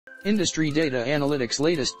IndustryDataAnalytics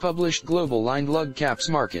latest published Global Lined Lug Caps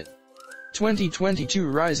Market 2022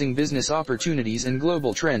 Rising Business Opportunities and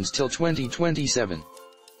Global Trends till 2027.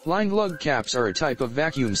 Lined lug caps are a type of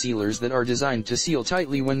vacuum sealers that are designed to seal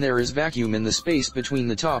tightly when there is vacuum in the space between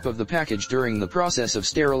the top of the package during the process of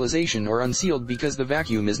sterilization or unsealed because the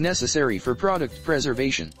vacuum is necessary for product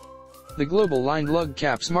preservation. The global lined lug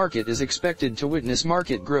caps market is expected to witness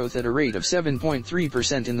market growth at a rate of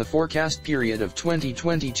 7.3% in the forecast period of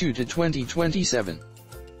 2022 to 2027.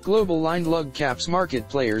 Global lined lug caps market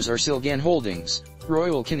players are Silgan Holdings,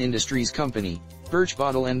 Royalkin Industries Company, Burch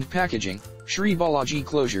Bottle and Packaging, Shri Balaji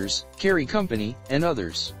Closures, Carey Company, and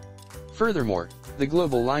others. Furthermore, the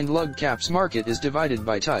global lined lug caps market is divided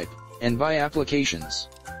by type, and by applications.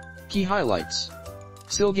 Key highlights.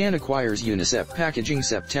 Silgan acquires Unicep Packaging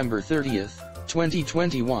September 30,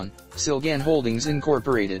 2021, Silgan Holdings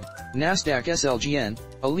Incorporated, Nasdaq SLGN,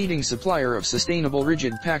 a leading supplier of sustainable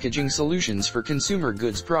rigid packaging solutions for consumer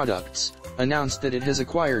goods products, announced that it has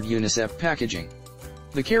acquired Unicep Packaging.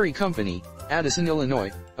 The Carey Company, Addison,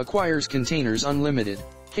 Illinois, acquires Containers Unlimited,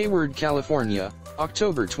 Hayward, California,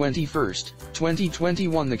 October 21,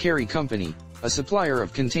 2021. The Carey Company, a supplier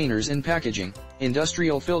of containers and packaging,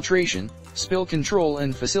 industrial filtration, spill control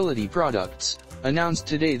and facility products, announced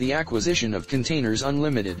today the acquisition of Containers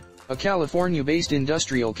Unlimited, a California-based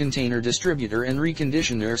industrial container distributor and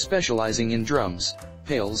reconditioner specializing in drums,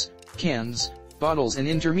 pails, cans, bottles and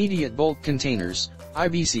intermediate bulk containers,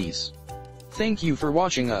 IBCs. Thank you for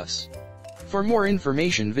watching us. For more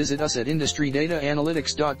information visit us at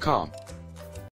IndustryDataAnalytics.com.